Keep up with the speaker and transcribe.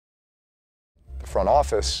front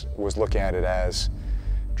office was looking at it as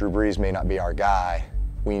Drew Brees may not be our guy.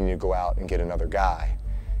 We need to go out and get another guy.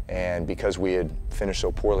 And because we had finished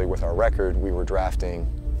so poorly with our record, we were drafting,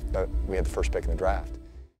 we had the first pick in the draft.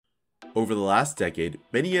 Over the last decade,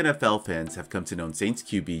 many NFL fans have come to know Saints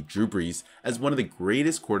QB Drew Brees as one of the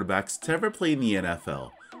greatest quarterbacks to ever play in the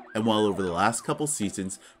NFL. And while over the last couple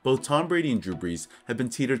seasons, both Tom Brady and Drew Brees have been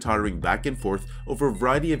teeter-tottering back and forth over a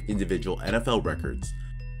variety of individual NFL records.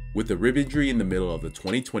 With the rib injury in the middle of the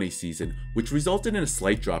 2020 season, which resulted in a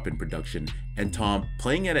slight drop in production, and Tom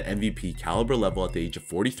playing at an MVP caliber level at the age of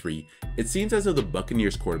 43, it seems as though the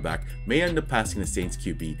Buccaneers quarterback may end up passing the Saints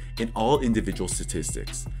QB in all individual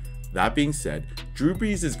statistics. That being said, Drew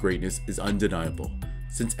Brees' greatness is undeniable.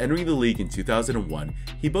 Since entering the league in 2001,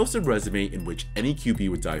 he boasts a resume in which any QB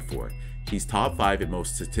would die for. He's top 5 in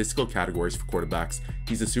most statistical categories for quarterbacks,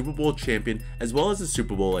 he's a Super Bowl champion, as well as a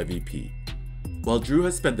Super Bowl MVP. While Drew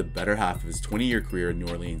has spent the better half of his 20-year career in New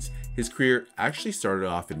Orleans, his career actually started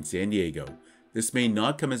off in San Diego. This may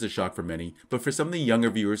not come as a shock for many, but for some of the younger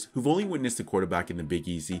viewers who've only witnessed a quarterback in the Big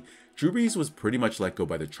Easy, Drew Brees was pretty much let go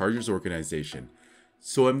by the Chargers organization.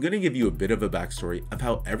 So I'm going to give you a bit of a backstory of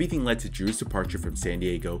how everything led to Drew's departure from San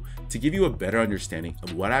Diego to give you a better understanding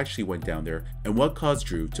of what actually went down there and what caused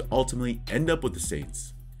Drew to ultimately end up with the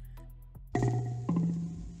Saints.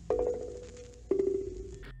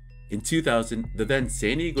 In 2000, the then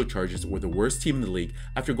San Diego Chargers were the worst team in the league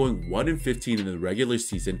after going 1-15 in the regular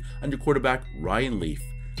season under quarterback Ryan Leaf.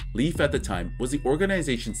 Leaf at the time was the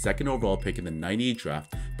organization's second overall pick in the '98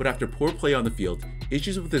 draft, but after poor play on the field,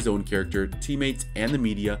 issues with his own character, teammates, and the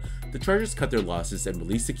media, the Chargers cut their losses and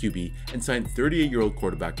released the QB and signed 38-year-old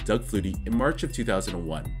quarterback Doug Flutie in March of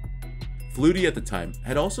 2001. Flutie at the time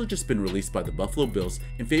had also just been released by the Buffalo Bills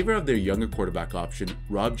in favor of their younger quarterback option,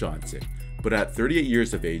 Rob Johnson. But at 38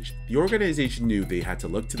 years of age, the organization knew they had to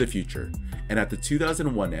look to the future, and at the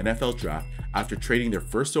 2001 NFL Draft, after trading their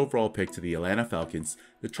first overall pick to the Atlanta Falcons,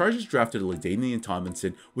 the Chargers drafted LaDainian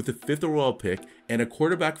Tomlinson with the 5th overall pick and a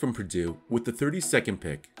quarterback from Purdue with the 32nd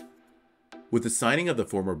pick. With the signing of the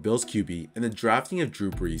former Bills QB and the drafting of Drew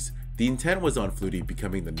Brees, the intent was on Flutie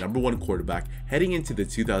becoming the #1 quarterback heading into the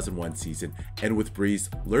 2001 season, and with Brees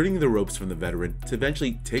learning the ropes from the veteran to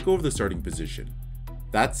eventually take over the starting position.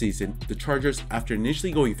 That season, the Chargers, after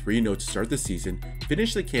initially going 3-0 to start the season,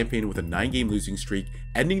 finished the campaign with a 9-game losing streak,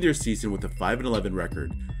 ending their season with a 5-11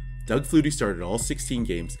 record. Doug Flutie started all 16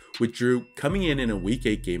 games, with Drew coming in a Week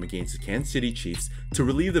 8 game against the Kansas City Chiefs to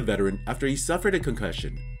relieve the veteran after he suffered a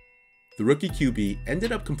concussion. The rookie QB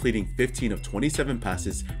ended up completing 15 of 27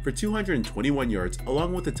 passes for 221 yards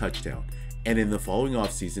along with a touchdown. And in the following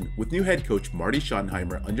offseason, with new head coach Marty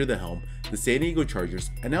Schottenheimer under the helm, the San Diego Chargers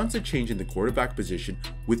announced a change in the quarterback position,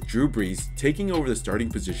 with Drew Brees taking over the starting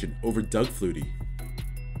position over Doug Flutie.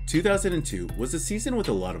 2002 was a season with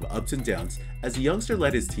a lot of ups and downs as the youngster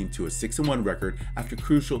led his team to a 6-1 record after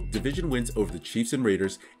crucial division wins over the Chiefs and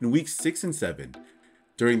Raiders in weeks 6 and 7.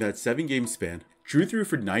 During that 7-game span, Drew threw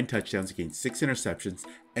for 9 touchdowns against 6 interceptions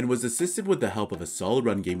and was assisted with the help of a solid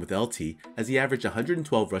run game with LT as he averaged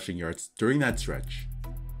 112 rushing yards during that stretch.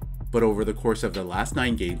 But over the course of the last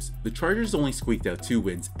 9 games, the Chargers only squeaked out 2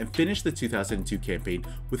 wins and finished the 2002 campaign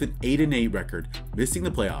with an 8-8 record, missing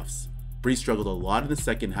the playoffs. Brees struggled a lot in the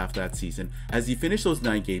second half of that season as he finished those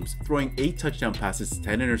 9 games throwing 8 touchdown passes,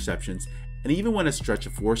 10 interceptions, and even went a stretch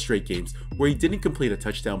of 4 straight games where he didn't complete a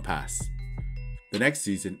touchdown pass. The next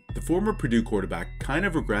season, the former Purdue quarterback kind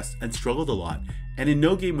of regressed and struggled a lot, and in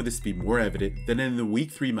no game would this be more evident than in the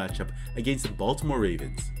Week 3 matchup against the Baltimore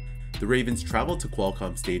Ravens. The Ravens traveled to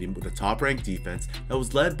Qualcomm Stadium with a top-ranked defense that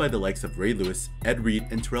was led by the likes of Ray Lewis, Ed Reed,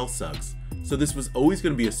 and Terrell Suggs, so this was always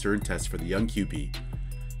going to be a stern test for the young QB.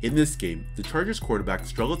 In this game, the Chargers quarterback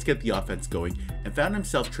struggled to get the offense going and found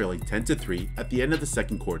himself trailing 10-3 at the end of the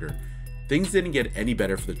second quarter. Things didn't get any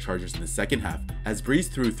better for the Chargers in the second half as Brees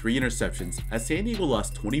threw 3 interceptions as San Diego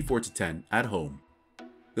lost 24-10 at home.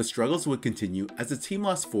 The struggles would continue as the team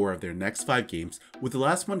lost 4 of their next 5 games, with the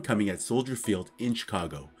last one coming at Soldier Field in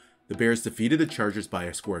Chicago. The Bears defeated the Chargers by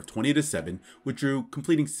a score of 20-7, with Drew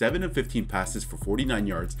completing 7 of 15 passes for 49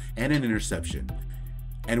 yards and an interception.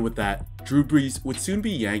 And with that, Drew Brees would soon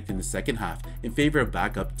be yanked in the second half in favor of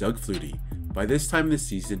backup Doug Flutie. By this time in the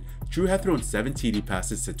season, Drew had thrown 7 TD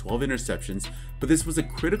passes to 12 interceptions, but this was a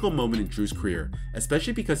critical moment in Drew's career,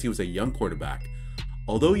 especially because he was a young quarterback.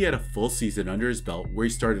 Although he had a full season under his belt where he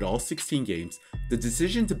started all 16 games, the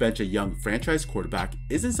decision to bench a young franchise quarterback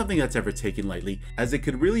isn't something that's ever taken lightly, as it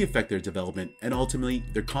could really affect their development and ultimately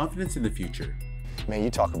their confidence in the future. Man, you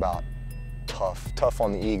talk about tough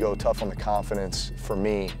on the ego, tough on the confidence. For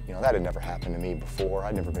me, that had never happened to me before.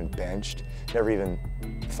 I'd never been benched, never even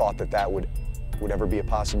thought that would would ever be a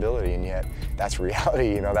possibility, and yet that's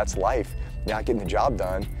reality, you know, that's life. You're not getting the job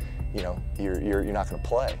done, you know, you're not going to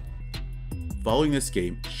play. Following this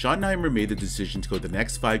game, Schottenheimer made the decision to go the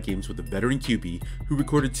next 5 games with a veteran QB who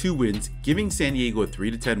recorded 2 wins, giving San Diego a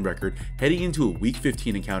 3-10 record heading into a Week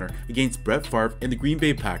 15 encounter against Brett Favre and the Green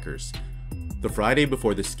Bay Packers. The Friday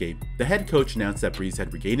before this game, the head coach announced that Brees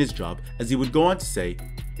had regained his job, as he would go on to say,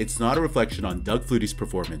 "It's not a reflection on Doug Flutie's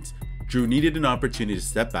performance. Drew needed an opportunity to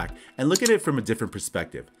step back and look at it from a different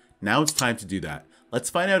perspective. Now it's time to do that.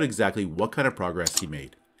 Let's find out exactly what kind of progress he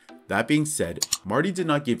made." That being said, Marty did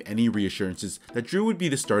not give any reassurances that Drew would be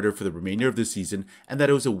the starter for the remainder of the season and that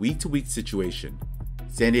it was a week-to-week situation.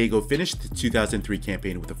 San Diego finished the 2003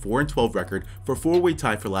 campaign with a 4-12 record for a 4-way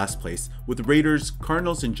tie for last place with the Raiders,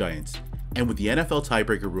 Cardinals, and Giants. And with the NFL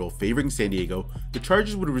tiebreaker rule favoring San Diego, the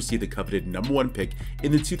Chargers would receive the coveted #1 pick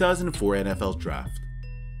in the 2004 NFL Draft.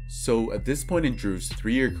 So at this point in Drew's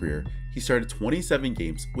 3-year career, he started 27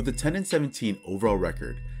 games with a 10-17 overall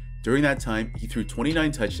record. During that time, he threw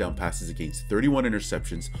 29 touchdown passes against 31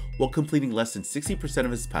 interceptions while completing less than 60%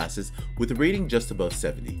 of his passes with a rating just above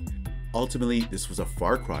 70. Ultimately, this was a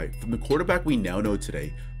far cry from the quarterback we now know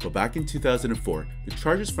today, but back in 2004, the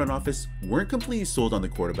Chargers front office weren't completely sold on the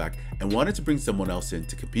quarterback and wanted to bring someone else in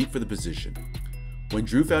to compete for the position. When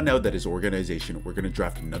Drew found out that his organization were going to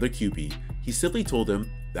draft another QB, he simply told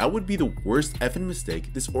him that would be the worst effing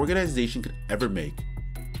mistake this organization could ever make.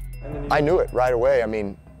 I knew it right away. I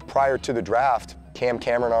mean, prior to the draft, Cam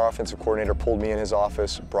Cameron, our offensive coordinator, pulled me in his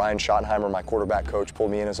office. Brian Schottenheimer, my quarterback coach,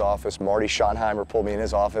 pulled me in his office. Marty Schottenheimer pulled me in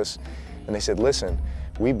his office. And they said, "Listen,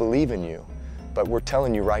 we believe in you, but we're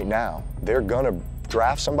telling you right now, they're going to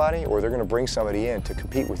draft somebody or they're going to bring somebody in to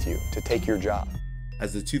compete with you, to take your job."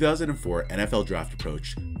 As the 2004 NFL Draft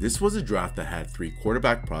approached, this was a draft that had 3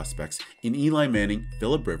 quarterback prospects in Eli Manning,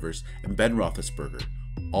 Phillip Rivers, and Ben Roethlisberger.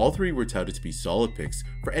 All 3 were touted to be solid picks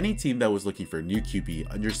for any team that was looking for a new QB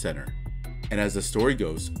under center. And as the story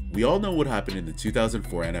goes, we all know what happened in the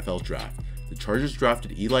 2004 NFL Draft. The Chargers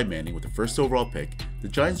drafted Eli Manning with the 1st overall pick, the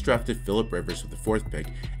Giants drafted Phillip Rivers with the 4th pick,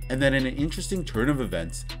 and then in an interesting turn of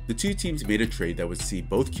events, the 2 teams made a trade that would see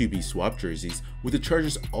both QBs swap jerseys, with the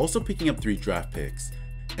Chargers also picking up 3 draft picks.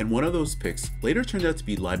 And one of those picks later turned out to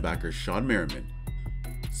be linebacker Sean Merriman.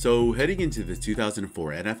 So heading into the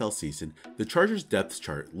 2004 NFL season, the Chargers depth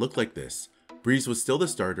chart looked like this. Brees was still the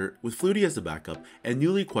starter, with Flutie as the backup, and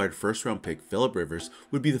newly acquired 1st-round pick Phillip Rivers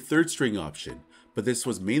would be the 3rd string option, but this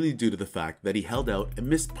was mainly due to the fact that he held out and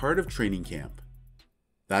missed part of training camp.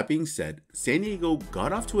 That being said, San Diego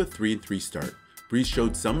got off to a 3-3 start. Brees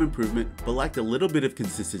showed some improvement, but lacked a little bit of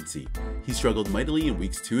consistency. He struggled mightily in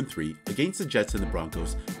weeks 2 and 3 against the Jets and the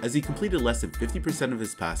Broncos, as he completed less than 50% of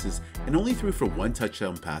his passes and only threw for 1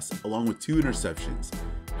 touchdown pass along with 2 interceptions.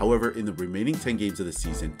 However, in the remaining 10 games of the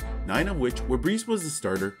season, 9 of which where Brees was the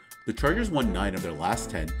starter, the Chargers won 9 of their last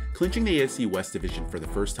 10, clinching the AFC West Division for the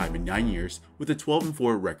first time in 9 years with a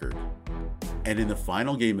 12-4 record. And in the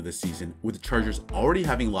final game of the season, with the Chargers already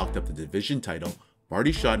having locked up the division title,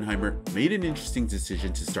 Marty Schottenheimer made an interesting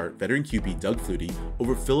decision to start veteran QB Doug Flutie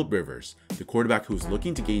over Phillip Rivers, the quarterback who was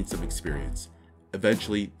looking to gain some experience.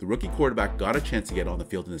 Eventually, the rookie quarterback got a chance to get on the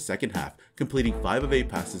field in the second half, completing 5 of 8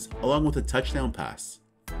 passes along with a touchdown pass.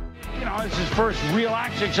 You know, it's his first real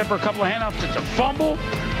action except for a couple of handoffs. It's a fumble.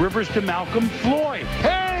 Rivers to Malcolm Floyd.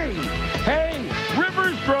 Hey!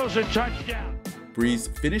 Rivers throws a touchdown. Brees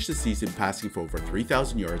finished the season passing for over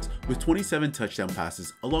 3,000 yards with 27 touchdown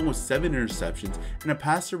passes along with 7 interceptions and a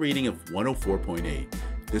passer rating of 104.8.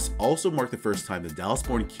 This also marked the first time the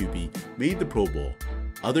Dallas-born QB made the Pro Bowl.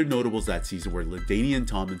 Other notables that season were LaDainian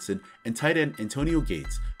Tomlinson and tight end Antonio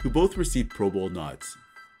Gates, who both received Pro Bowl nods.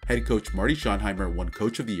 Head coach Marty Schottenheimer won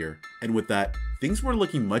Coach of the Year, and with that, things were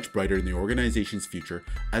looking much brighter in the organization's future,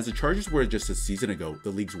 as the Chargers were just a season ago the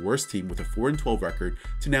league's worst team with a 4-12 record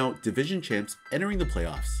to now division champs entering the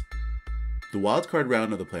playoffs. The wildcard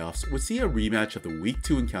round of the playoffs would see a rematch of the Week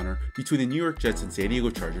 2 encounter between the New York Jets and San Diego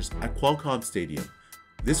Chargers at Qualcomm Stadium.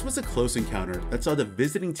 This was a close encounter that saw the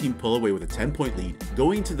visiting team pull away with a 10-point lead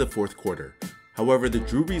going into the 4th quarter. However, the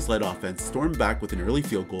Drew Brees-led offense stormed back with an early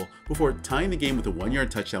field goal before tying the game with a 1-yard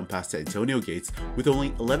touchdown pass to Antonio Gates with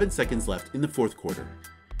only 11 seconds left in the 4th quarter.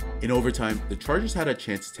 In overtime, the Chargers had a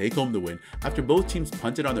chance to take home the win after both teams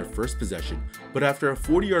punted on their first possession, but after a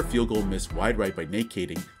 40-yard field goal missed wide right by Nate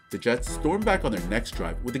Kading, the Jets stormed back on their next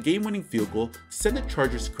drive with a game-winning field goal to send the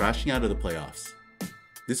Chargers crashing out of the playoffs.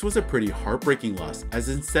 This was a pretty heartbreaking loss, as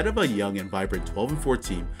instead of a young and vibrant 12-4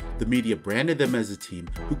 team, the media branded them as a team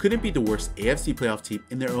who couldn't be the worst AFC playoff team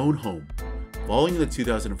in their own home. Following the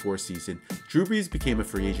 2004 season, Drew Brees became a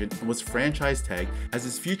free agent and was franchise tagged, as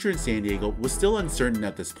his future in San Diego was still uncertain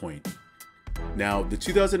at this point. Now, the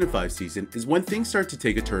 2005 season is when things start to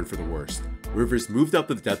take a turn for the worst. Rivers moved up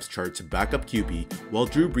the depth chart to backup QB, while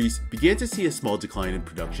Drew Brees began to see a small decline in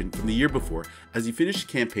production from the year before as he finished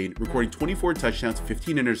the campaign recording 24 touchdowns and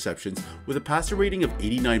 15 interceptions with a passer rating of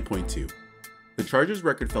 89.2. The Chargers'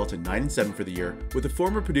 record fell to 9-7 for the year, with the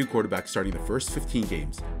former Purdue quarterback starting the first 15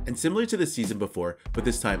 games, and similar to the season before, but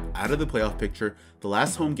this time out of the playoff picture, the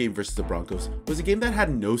last home game versus the Broncos was a game that had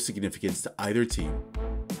no significance to either team.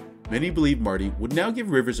 Many believe Marty would now give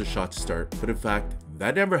Rivers a shot to start, but in fact,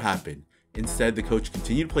 that never happened. Instead, the coach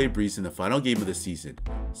continued to play Brees in the final game of the season.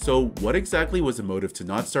 So what exactly was the motive to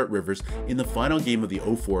not start Rivers in the final game of the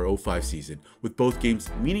 04-05 season, with both games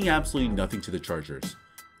meaning absolutely nothing to the Chargers?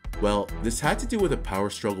 Well, this had to do with a power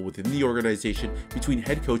struggle within the organization between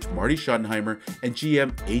head coach Marty Schottenheimer and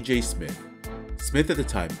GM AJ Smith. Smith at the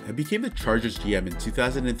time had become the Chargers GM in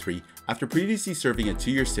 2003 after previously serving a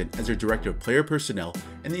 2-year stint as their director of player personnel,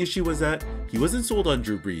 and the issue was that he wasn't sold on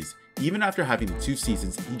Drew Brees, even after having the 2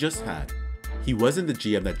 seasons he just had. He wasn't the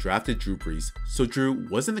GM that drafted Drew Brees, so Drew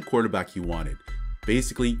wasn't the quarterback he wanted.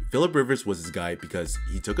 Basically, Philip Rivers was his guy because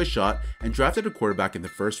he took a shot and drafted a quarterback in the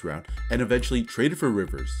first round and eventually traded for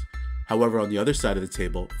Rivers. However, on the other side of the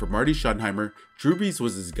table, for Marty Schottenheimer, Drew Brees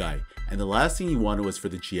was his guy, and the last thing he wanted was for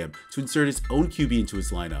the GM to insert his own QB into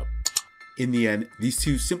his lineup. In the end, these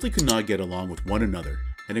two simply could not get along with one another,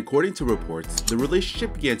 and according to reports, the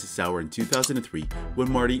relationship began to sour in 2003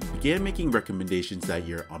 when Marty began making recommendations that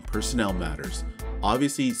year on personnel matters.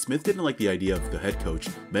 Obviously, Smith didn't like the idea of the head coach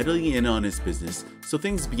meddling in on his business, so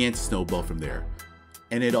things began to snowball from there.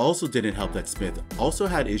 And it also didn't help that Smith also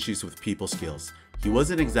had issues with people skills. He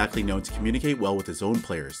wasn't exactly known to communicate well with his own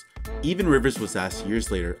players. Even Rivers was asked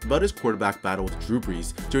years later about his quarterback battle with Drew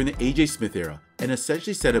Brees during the AJ Smith era, and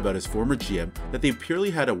essentially said about his former GM that they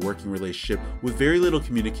purely had a working relationship with very little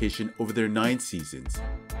communication over their 9 seasons.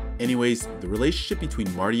 Anyways, the relationship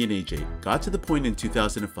between Marty and AJ got to the point in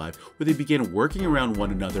 2005 where they began working around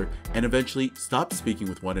one another and eventually stopped speaking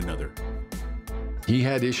with one another. He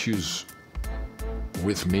had issues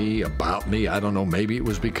with me, about me. I don't know, maybe it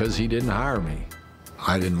was because he didn't hire me.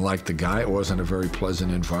 I didn't like the guy. It wasn't a very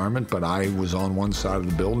pleasant environment, but I was on one side of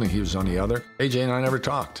the building, he was on the other. AJ and I never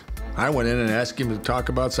talked. I went in and asked him to talk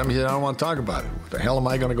about something. He said, I don't want to talk about it. What the hell am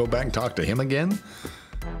I going to go back and talk to him again?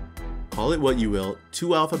 Call it what you will,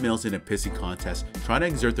 2 alpha males in a pissing contest trying to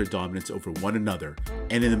exert their dominance over one another,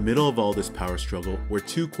 and in the middle of all this power struggle were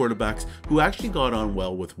 2 quarterbacks who actually got on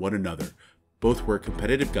well with one another. Both were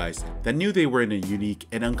competitive guys that knew they were in a unique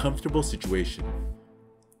and uncomfortable situation.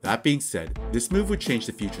 That being said, this move would change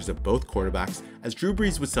the futures of both quarterbacks, as Drew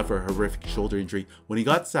Brees would suffer a horrific shoulder injury when he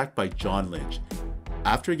got sacked by John Lynch.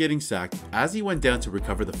 After getting sacked, as he went down to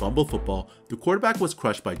recover the fumble football, the quarterback was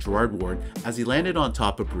crushed by Gerard Ward as he landed on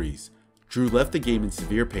top of Brees. Drew left the game in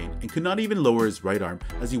severe pain and could not even lower his right arm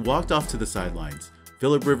as he walked off to the sidelines.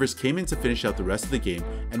 Philip Rivers came in to finish out the rest of the game,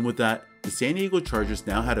 and with that, the San Diego Chargers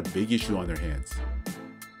now had a big issue on their hands.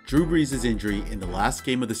 Drew Brees' injury in the last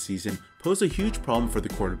game of the season posed a huge problem for the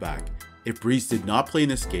quarterback. If Brees did not play in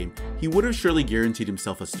this game, he would have surely guaranteed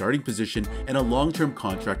himself a starting position and a long-term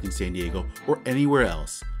contract in San Diego or anywhere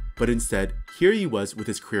else. But instead, here he was with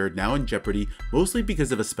his career now in jeopardy, mostly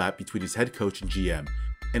because of a spat between his head coach and GM.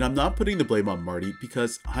 And I'm not putting the blame on Marty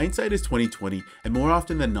because hindsight is 20/20, and more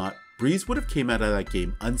often than not, Brees would have came out of that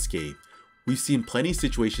game unscathed. We've seen plenty of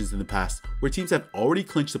situations in the past where teams have already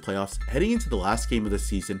clinched the playoffs heading into the last game of the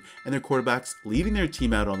season and their quarterbacks leading their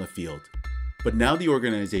team out on the field. But now the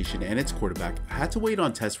organization and its quarterback had to wait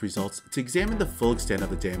on test results to examine the full extent of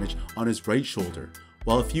the damage on his right shoulder.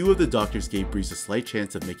 While a few of the doctors gave Brees a slight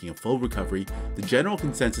chance of making a full recovery, the general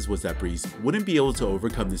consensus was that Brees wouldn't be able to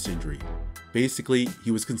overcome this injury. Basically, he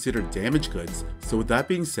was considered damaged goods, so with that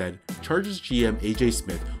being said, Chargers GM AJ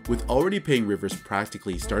Smith, with already paying Rivers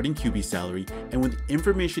practically starting QB salary and with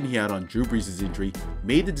information he had on Drew Brees' injury,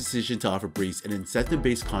 made the decision to offer Brees an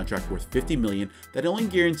incentive-based contract worth $50 million that only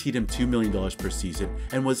guaranteed him $2 million per season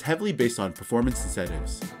and was heavily based on performance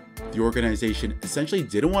incentives. The organization essentially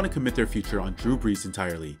didn't want to commit their future on Drew Brees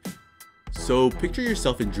entirely. So picture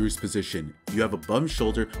yourself in Drew's position. You have a bum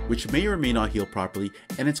shoulder which may or may not heal properly,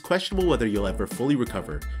 and it's questionable whether you'll ever fully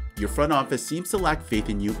recover. Your front office seems to lack faith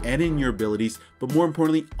in you and in your abilities, but more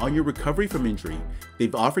importantly, on your recovery from injury.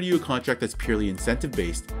 They've offered you a contract that's purely incentive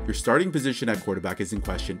based. Your starting position at quarterback is in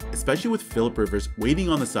question, especially with Philip Rivers waiting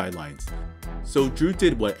on the sidelines. So Drew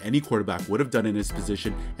did what any quarterback would have done in his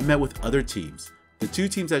position and met with other teams. The 2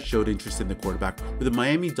 teams that showed interest in the quarterback were the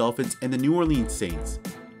Miami Dolphins and the New Orleans Saints.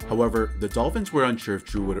 However, the Dolphins were unsure if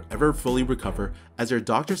Drew would ever fully recover, as their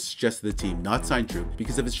doctors suggested the team not sign Drew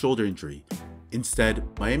because of his shoulder injury. Instead,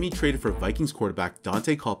 Miami traded for Vikings quarterback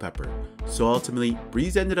Dante Culpepper, so ultimately,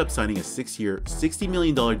 Brees ended up signing a 6-year, $60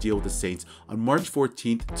 million deal with the Saints on March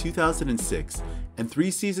 14, 2006, and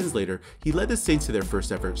 3 seasons later, he led the Saints to their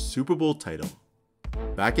first ever Super Bowl title.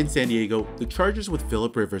 Back in San Diego, the Chargers with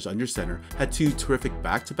Philip Rivers under center had 2 terrific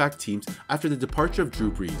back-to-back teams after the departure of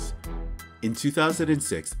Drew Brees. In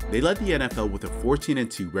 2006, they led the NFL with a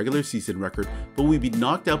 14-2 regular season record, but would be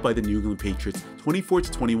knocked out by the New England Patriots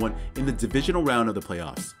 24-21 in the divisional round of the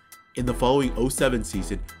playoffs. In the following 07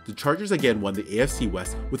 season, the Chargers again won the AFC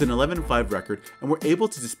West with an 11-5 record and were able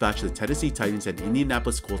to dispatch the Tennessee Titans and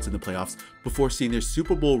Indianapolis Colts in the playoffs before seeing their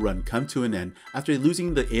Super Bowl run come to an end after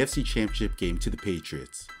losing the AFC Championship game to the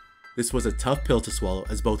Patriots. This was a tough pill to swallow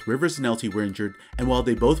as both Rivers and LT were injured, and while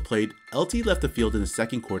they both played, LT left the field in the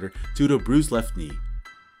second quarter due to a bruised left knee.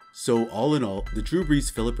 So all in all, the Drew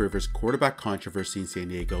Brees-Philip Rivers quarterback controversy in San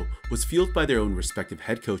Diego was fueled by their own respective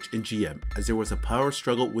head coach and GM, as there was a power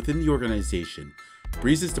struggle within the organization.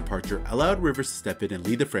 Brees' departure allowed Rivers to step in and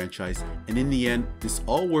lead the franchise, and in the end, this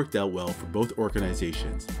all worked out well for both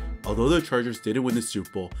organizations. Although the Chargers didn't win the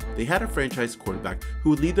Super Bowl, they had a franchise quarterback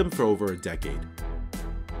who would lead them for over a decade.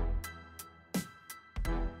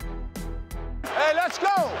 Hey, let's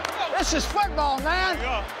go! This is football, man!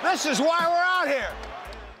 This is why we're out here!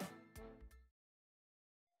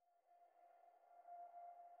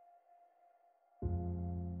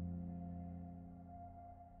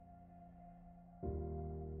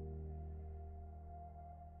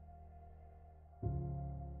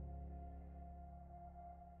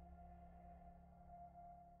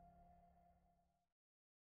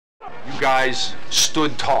 You guys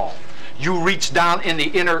stood tall. You reached down in the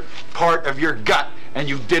inner part of your gut and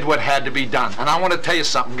you did what had to be done. And I want to tell you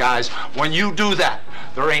something, guys. When you do that,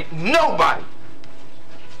 there ain't nobody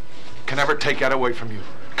can ever take that away from you,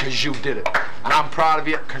 because you did it. And I'm proud of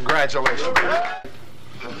you. Congratulations.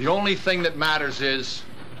 The only thing that matters is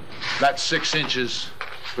that 6 inches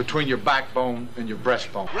between your backbone and your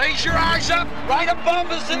breastbone. Raise your eyes up. Right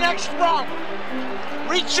above is the next rung.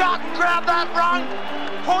 Reach out and grab that rung.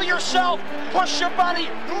 Pull yourself. Push your buddy.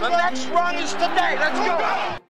 The next rung is today. Let's go.